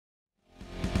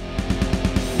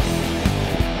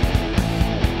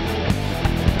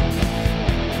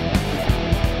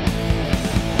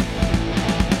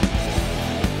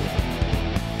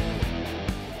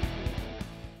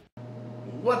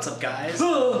What's up, guys?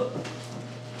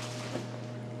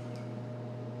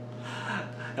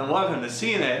 And welcome to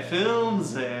CNA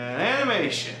Films and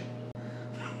Animation.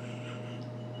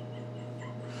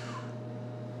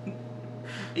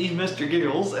 He's Mr.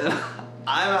 Giggles and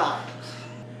I'm out.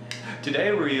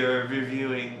 Today we are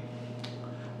reviewing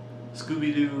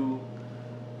Scooby-Doo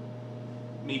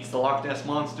meets the Loch Ness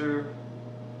Monster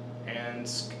And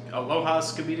Aloha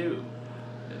Scooby-Doo.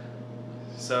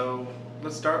 So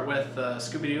let's start with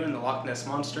Scooby-Doo and the Loch Ness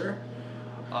Monster.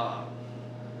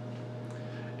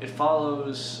 It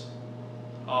follows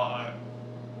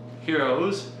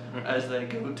heroes as they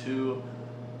go to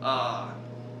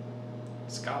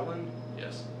Scotland?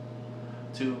 yes,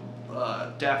 to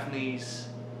Daphne's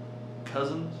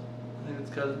cousins. I think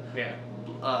it's cousin. Yeah.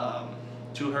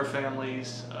 To her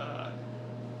family's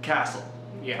castle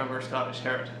Yeah. from her Scottish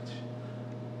heritage.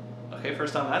 Okay,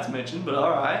 first time that's mentioned, but all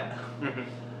right.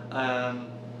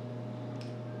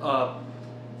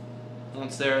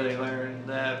 Once there, they learn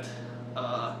that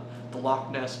the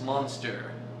Loch Ness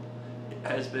Monster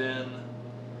has been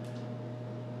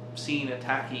seen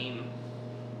attacking.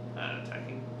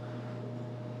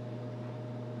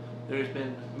 There's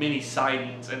been many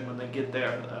sightings, and when they get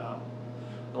there,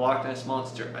 the Loch Ness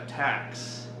Monster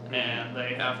attacks, and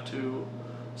they have to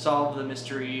solve the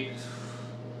mystery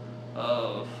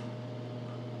of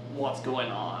what's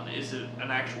going on. Is it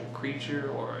an actual creature,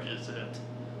 or is it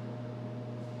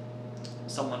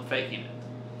someone faking it?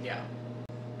 Yeah.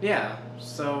 Yeah,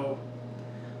 so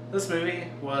this movie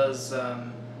was,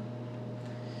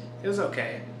 it was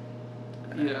okay.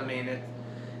 Yeah. I mean,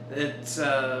 it's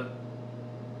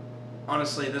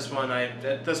honestly, this one,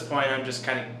 at this point, I'm just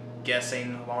kind of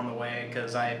guessing along the way,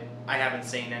 because I haven't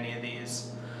seen any of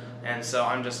these, and so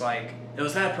I'm just like, it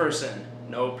was that person.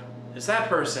 Nope. It's that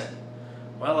person.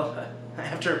 Well,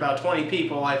 after about 20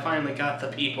 people, I finally got the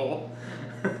people.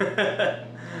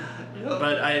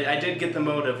 But I did get the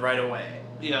motive right away.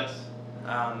 Yes.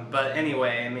 But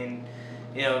anyway, I mean,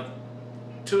 you know,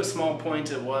 to a small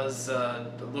point, it was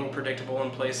a little predictable in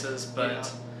places,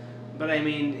 but I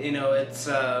mean, you know, it's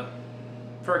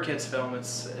for a kids' film,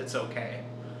 it's okay.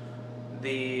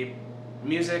 The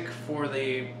music for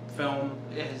the film,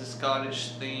 It has a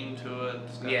Scottish theme to it.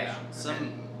 Yeah.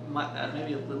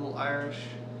 Maybe a little Irish.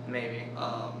 maybe.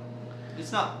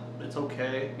 It's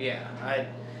okay. Yeah,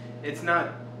 it's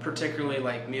not particularly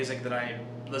like music that I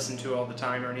listen to all the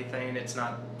time or anything. It's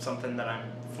not something that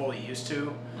I'm fully used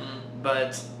to,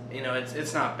 but you know,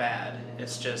 it's not bad.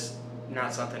 It's just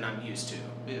not something I'm used to.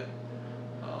 Yeah.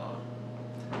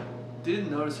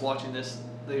 Did notice watching this,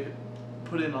 they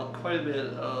put in quite a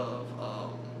bit of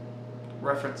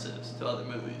references to other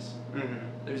movies.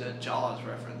 Mm-hmm. There's a Jaws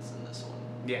reference in this one.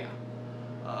 Yeah.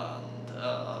 And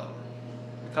a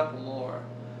couple more.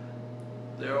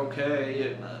 They're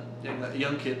okay. A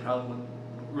young kid probably wouldn't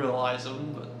realize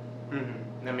them, but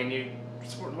I mean,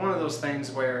 it's one of those things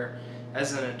where,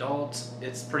 as an adult,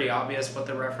 it's pretty obvious what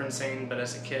they're referencing, but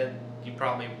as a kid, you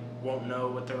probably won't know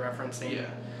what they're referencing.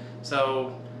 yeah.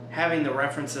 So having the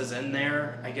references in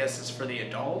there, I guess, is for the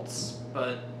adults,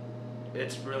 but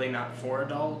it's really not for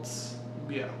adults.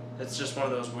 Yeah. It's just one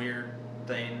of those weird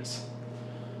things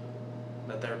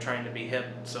that they're trying to be hip,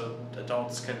 so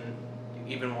adults can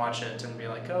even watch it and be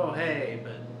like, "Oh, hey,"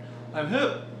 but I'm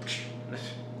hip.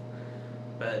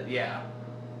 But yeah.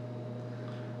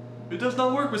 It does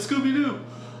not work with Scooby-Doo.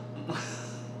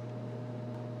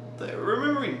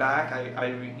 Remembering back, I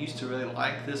used to really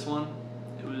like this one.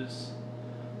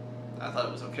 I thought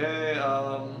it was okay.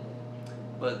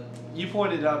 But you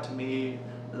pointed out to me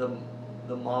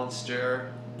the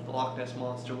monster, the Loch Ness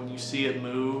Monster. When you see it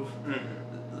move,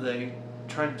 they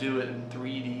try to do it in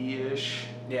 3D-ish.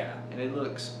 Yeah. And it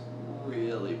looks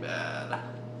really bad.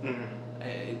 Mm-hmm.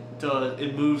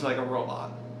 It moves like a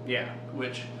robot. Yeah.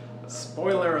 Which,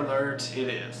 spoiler alert, it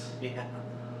is. Yeah.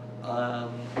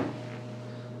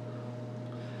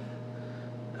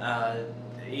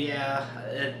 Yeah.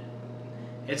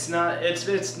 It's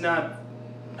not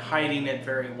hiding it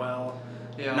very well.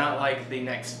 Yeah. Not like the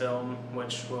next film,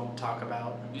 which we'll talk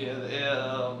about.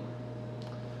 Yeah.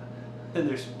 And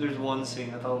there's one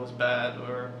scene I thought was bad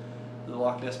where the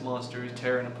Loch Ness Monster is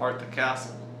tearing apart the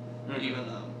castle, even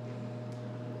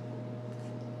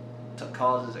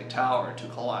causes a tower to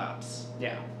collapse.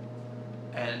 Yeah.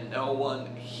 And no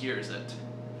one hears it.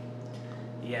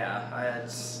 Yeah.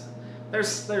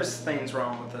 There's things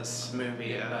wrong with this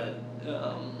movie, but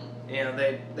you know,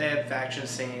 they have action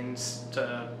scenes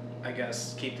to, I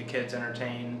guess, keep the kids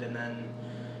entertained, and then,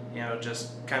 you know,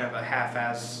 just kind of a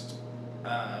half-assed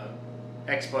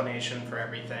explanation for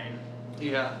everything.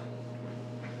 Yeah.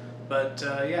 But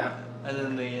yeah, And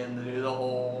then they end the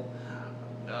whole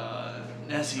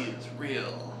Nessie is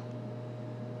real.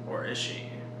 Or is she?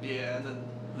 Yeah, and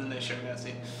then they show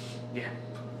Nessie. Yeah.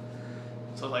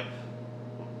 So like,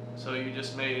 so you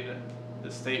just made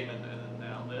this statement and then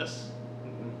now this.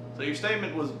 Mm-hmm. So your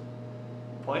statement was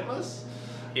pointless?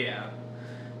 Yeah.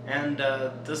 And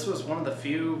this was one of the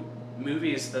few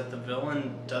movies that the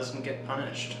villain doesn't get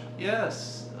punished.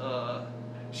 Yes.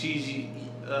 She's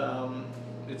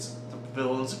it's the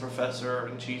villain's a professor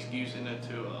and she's using it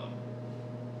to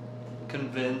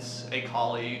convince a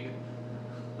colleague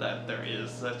that there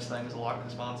is such thing as a Loch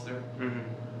Ness monster. Mm-hmm.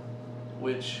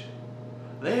 Which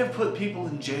they have put people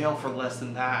in jail for less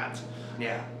than that.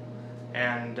 Yeah.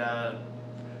 And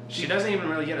she doesn't even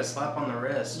really get a slap on the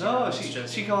wrist. No,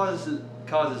 she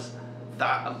causes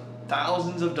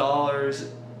thousands of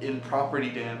dollars in property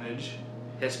damage.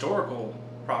 Historical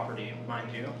property,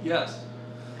 mind you. Yes.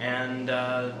 And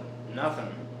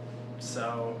nothing.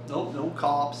 So. No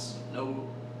cops, no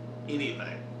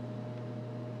anything.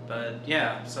 But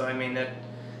yeah, so I mean,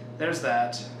 there's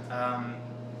that.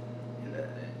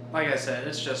 Like I said,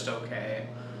 it's just okay.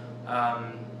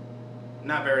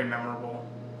 Not very memorable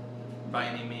by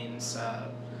any means.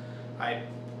 I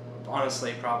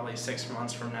honestly, probably 6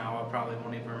 months from now, I probably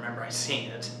won't even remember I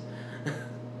seen it.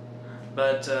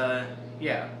 But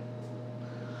yeah.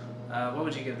 What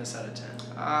would you give this out of 10?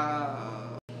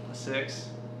 A 6.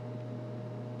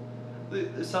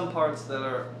 There's some parts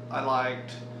that I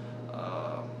liked.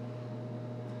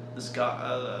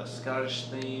 The Scottish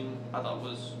theme I thought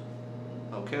was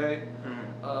okay.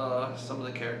 Mm-hmm. Some of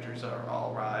the characters are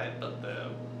all right, but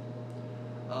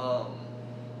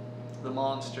the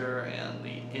monster and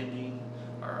the ending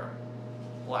are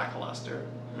lackluster.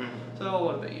 Mm-hmm. So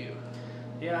what about you?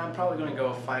 Yeah, I'm probably going to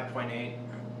go 5.8.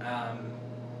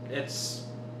 It's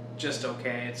just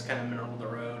okay. It's kind of middle of the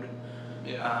road.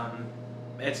 Yeah.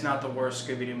 It's not the worst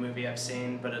Scooby-Doo movie I've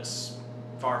seen, but it's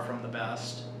far from the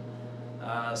best.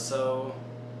 So,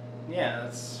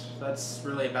 yeah, that's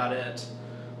really about it.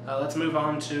 Let's move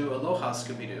on to Aloha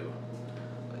Scooby-Doo.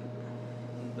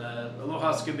 The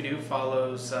Aloha Scooby-Doo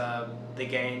follows the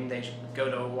gang. They go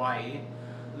to Hawaii.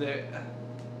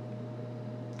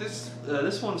 This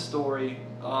one story,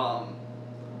 a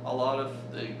lot of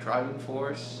the driving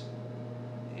force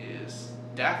is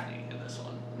Daphne in this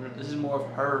one. Mm-hmm. This is more of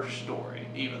her story,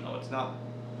 even though it's not.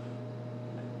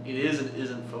 It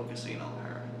isn't focusing on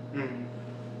her. Mm-hmm.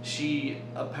 She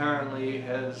apparently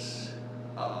has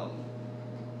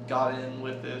got in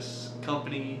with this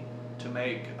company to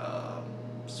make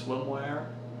swimwear,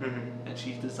 Mm-hmm. and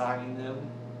she's designing them,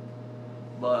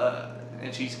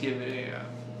 and she's giving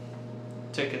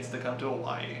tickets to come to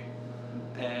Hawaii,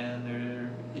 and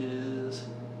there is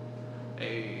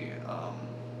a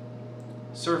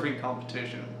surfing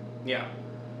competition. Yeah.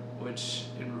 Which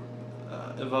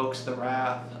evokes the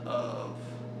wrath of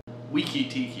Wiki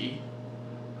Tiki,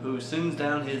 who sends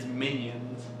down his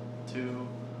minions to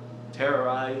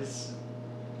terrorize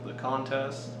the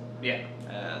contest. Yeah.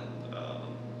 And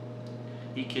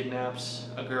he kidnaps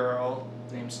a girl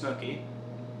Named Snooki.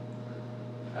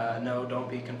 No, don't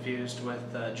be confused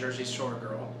with Jersey Shore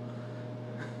Girl.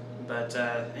 But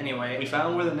anyway. We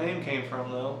found where the name came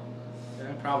from, though.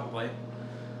 Yeah, probably.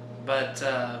 But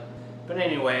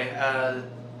anyway,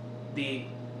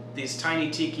 these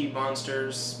tiny tiki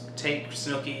monsters take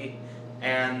Snooki,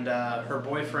 and her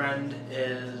boyfriend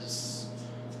is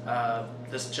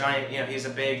this giant. He's a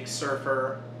big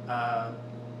surfer,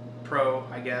 pro,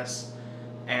 I guess,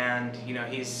 and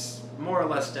he's more or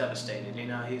less devastated.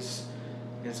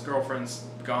 His girlfriend's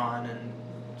gone, and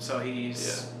so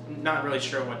he's not really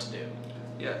sure what to do.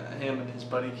 Yeah, him and his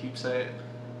buddy keep saying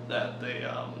that the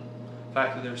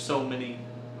fact that there's so many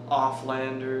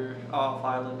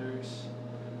off-islanders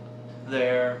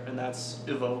there, and that's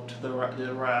evoked the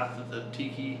wrath of the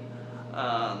Tiki.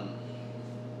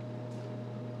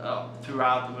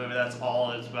 Throughout the movie, that's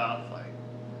all it's about,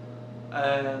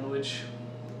 and which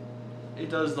it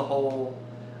does the whole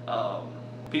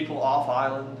people off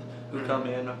island who Mm-hmm. come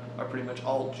in are pretty much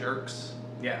all jerks.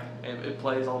 Yeah. It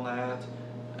plays on that,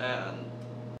 and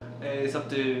it's up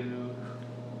to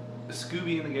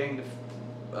Scooby and the gang to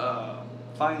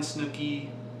find Snooki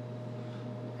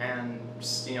And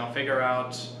figure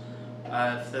out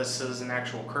if this is an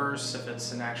actual curse, if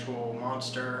it's an actual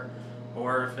monster,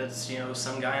 or if it's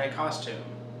some guy in a costume,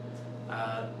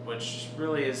 which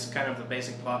really is kind of the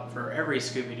basic plot for every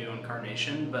Scooby-Doo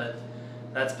incarnation, but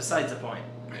that's besides the point.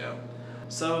 Yeah.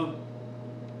 So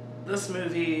this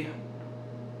movie,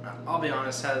 I'll be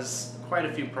honest, has quite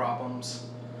a few problems.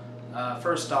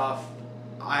 First off,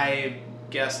 I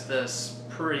guessed this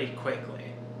pretty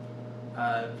quickly.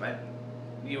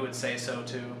 you would say so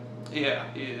too. Yeah.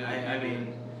 I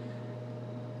mean,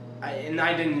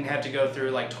 I didn't have to go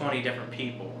through like 20 different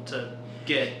people to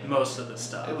get most of the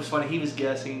stuff. It was funny. He was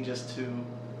guessing just to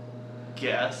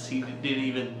guess. He didn't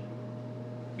even.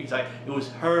 He's like, it was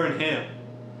her and him.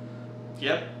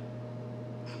 Yep.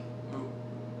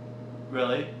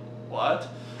 Really? What?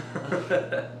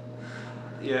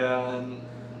 Yeah, and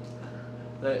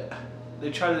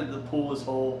they try to pull this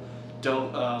whole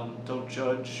don't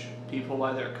judge people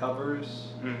by their covers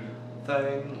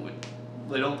thing.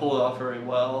 They don't pull it off very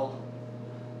well,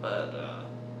 but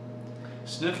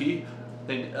Snooki,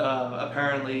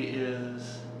 apparently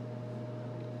is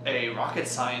a rocket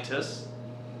scientist.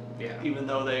 Yeah. Even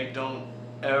though they don't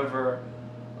ever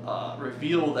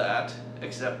reveal that,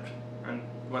 except And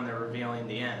when they're revealing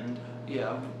the end.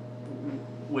 yeah,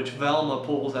 which Velma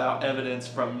pulls out evidence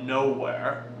from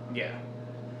nowhere. Yeah.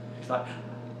 She's like,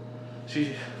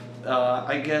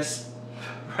 I guess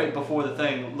right before the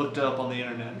thing, looked it up on the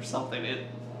internet or something.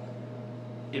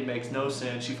 It makes no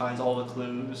sense. She finds all the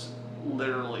clues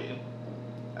literally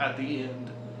at the end.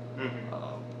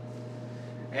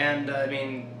 And I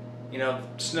mean, you know,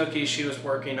 Snooki, she was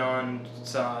working on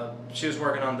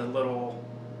the little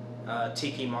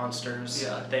tiki monsters.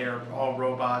 Yeah. They're all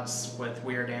robots with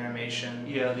weird animation.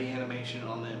 Yeah, the animation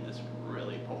on them is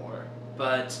really poor.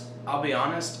 But I'll be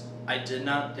honest, I did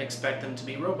not expect them to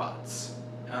be robots.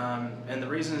 And the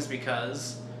reason is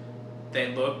because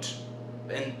they looked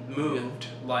and moved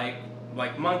like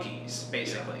monkeys,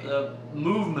 basically. Yeah, the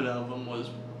movement of them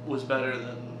was better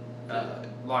than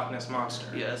Loch Ness Monster.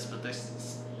 yes, but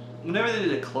whenever they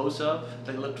did a close up,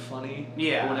 they looked funny.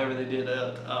 Yeah. Or whenever they did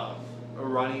a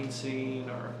running scene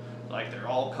or like they're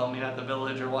all coming at the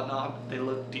village or whatnot, they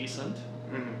looked decent.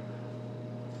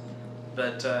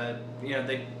 But you know,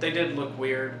 they did look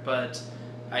weird, but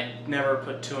I never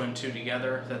put two and two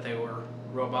together that they were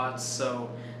robots. So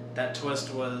that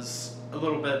twist was a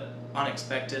little bit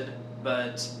unexpected,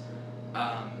 but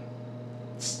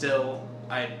still,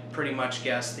 I pretty much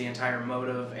guessed the entire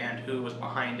motive and who was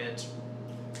behind it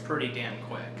pretty damn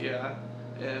quick. Yeah,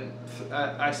 and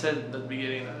I said at the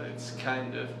beginning that it's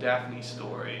kind of Daphne's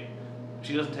story.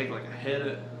 She doesn't take like a hit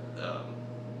at the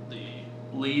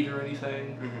lead or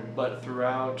anything, but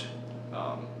throughout,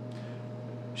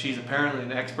 she's apparently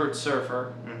an expert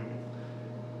surfer.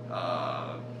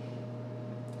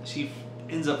 She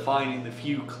ends up finding the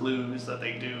few clues that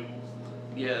they do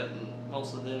get, and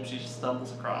most of them she just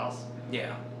stumbles across.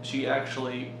 Yeah. She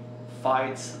actually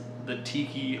fights the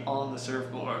tiki on the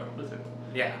surfboard with it.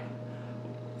 Yeah.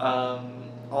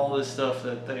 All this stuff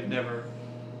that they've never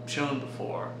shown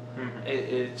before.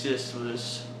 It just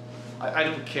was. I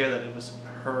don't care that it was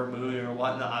her movie or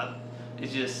whatnot.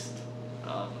 It just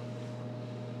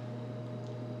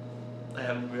they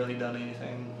haven't really done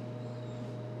anything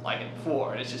like it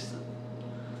before. It's just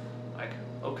like,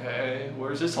 okay,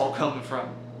 where's this all coming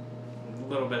from? A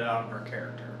little bit out of her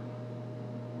character.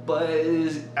 But it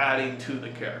is adding to the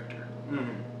character.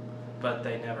 But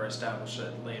they never established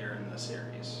it later in the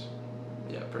series.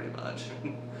 Yeah, pretty much.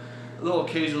 They'll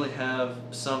occasionally have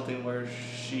something where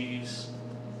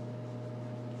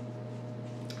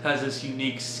has this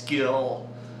unique skill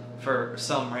for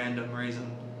some random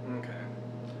reason. Okay.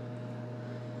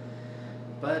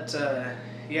 But,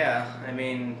 yeah, I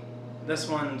mean, this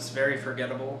one's very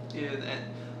forgettable. Yeah, and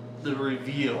the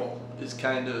reveal is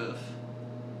kind of...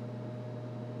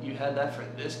 You had that for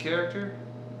this character?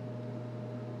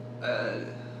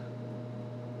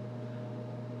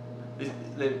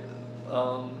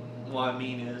 What I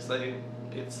mean is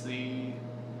it's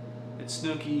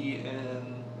Snooki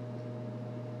and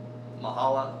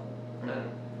Mahala.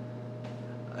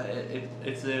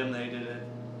 It's them. They did it.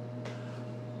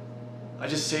 I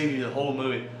just saved you the whole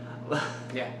movie.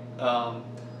 Yeah.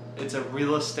 It's a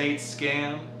real estate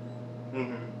scam.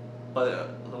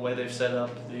 But the way they've set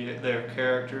up their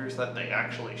characters that they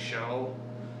actually show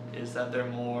is that they're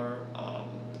more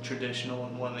traditional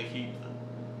and want to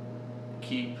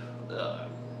keep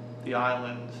the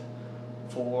island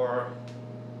for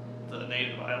the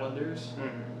native islanders.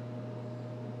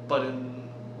 But in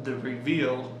the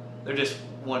reveal, they're just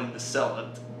wanting to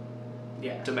sell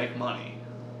it to make money.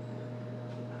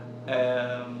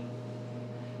 Oh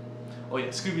yeah,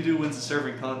 Scooby-Doo wins the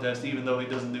surfing contest even though he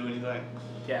doesn't do anything.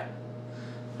 Yeah.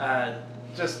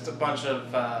 Just a bunch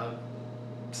of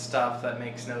stuff that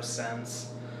makes no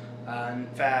sense. In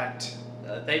fact,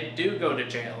 they do go to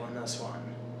jail in this one.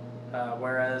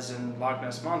 Whereas in Loch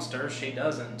Ness Monster, she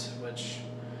doesn't, which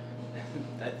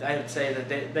I would say that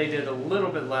they did a little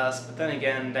bit less, but then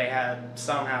again, they had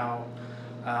somehow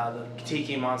the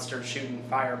tiki monster shooting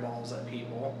fireballs at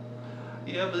people.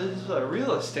 Yeah, but this is a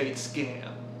real estate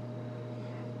scam.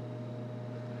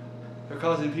 They're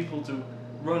causing people to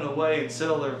run away and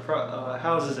sell their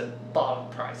houses at bottom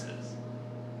prices.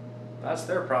 That's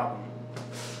their problem.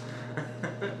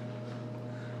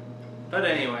 But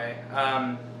anyway,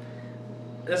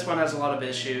 this one has a lot of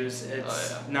issues.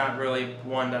 It's not really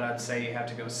one that I'd say you have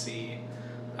to go see.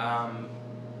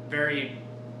 Very,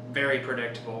 very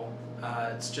predictable.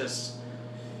 It's just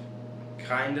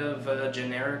kind of a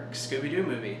generic Scooby-Doo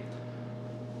movie.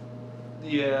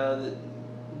 Yeah,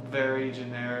 very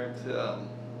generic.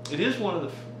 It is one of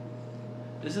the.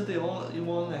 Is it the only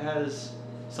one that has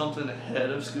something ahead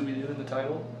of Scooby-Doo in the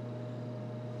title?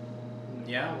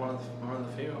 Yeah, one of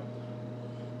the few.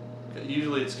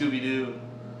 Usually it's Scooby-Doo,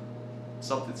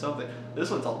 something something. This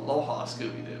one's Aloha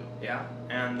Scooby-Doo. Yeah,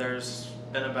 and there's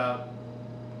been about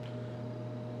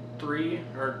 3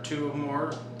 or 2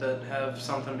 more that have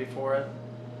something before it.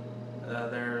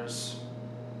 There's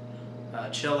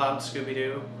Chill Out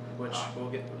Scooby-Doo, which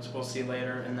we'll see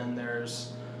later, and then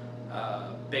there's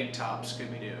Big Top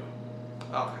Scooby-Doo.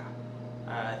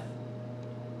 Okay.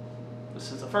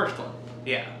 This is the first one.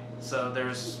 Yeah. So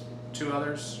there's 2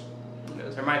 others.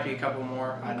 There might be a couple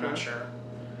more. I'm not sure.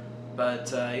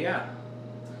 But yeah.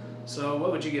 So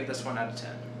what would you give this one out of 10?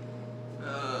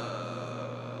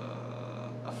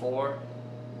 A 4.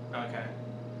 Okay.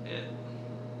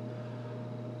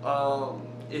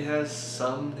 It has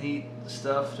some neat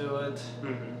stuff to it.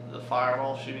 Mm-hmm. The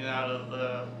fireball shooting out of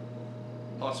the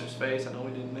monster's face. I know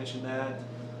we didn't mention that.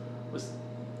 Was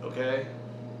okay.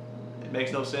 It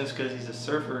makes no sense because he's a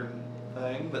surfer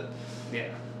thing, but yeah.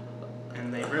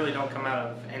 And they really don't come out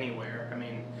of anywhere. I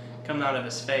mean, come out of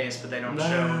his face, but they don't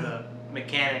show the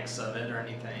mechanics of it or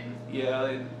anything.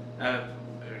 Yeah.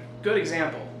 Good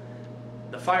example.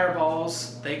 The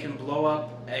fireballs, they can blow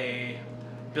up a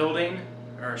building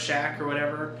or a shack or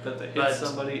whatever. But they hit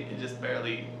somebody, it just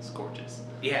barely scorches.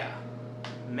 Yeah.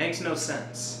 Makes no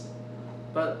sense.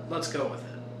 But let's go with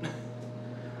it.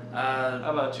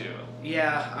 How about you?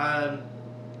 Yeah, I'm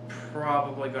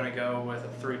probably going to go with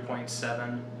a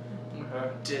 3.7.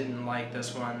 Didn't like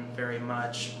this one very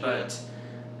much, but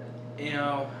you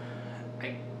know,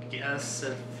 I guess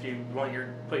if you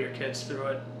put your kids through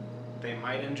it, they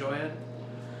might enjoy it.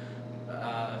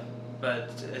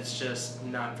 But it's just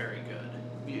not very good.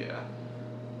 Yeah.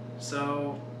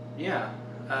 So yeah,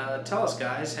 tell us,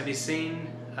 guys. Have you seen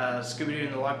Scooby-Doo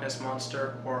and the Loch Ness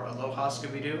Monster or Aloha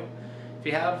Scooby-Doo? If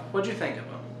you have, what'd you think of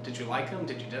them? Did you like them?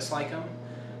 Did you dislike them?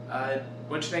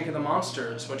 What'd you think of the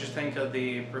monsters? What'd you think of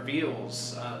the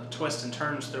reveals, twists and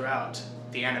turns throughout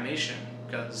the animation?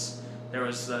 Because there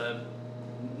was the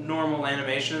normal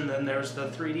animation and then there's the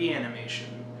 3D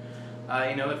animation.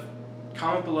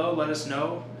 Comment below, let us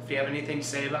know. If you have anything to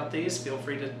say about these, feel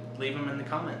free to leave them in the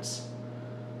comments.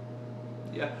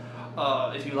 Yeah.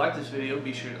 If you like this video,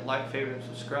 be sure to like, favorite, and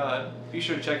subscribe. Be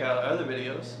sure to check out our other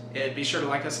videos. Be sure to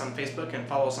like us on Facebook and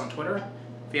follow us on Twitter.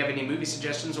 If you have any movie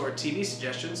suggestions or TV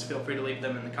suggestions, feel free to leave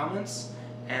them in the comments.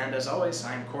 And as always,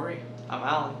 I'm Corey. I'm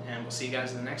Alan. And we'll see you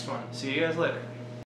guys in the next one. See you guys later.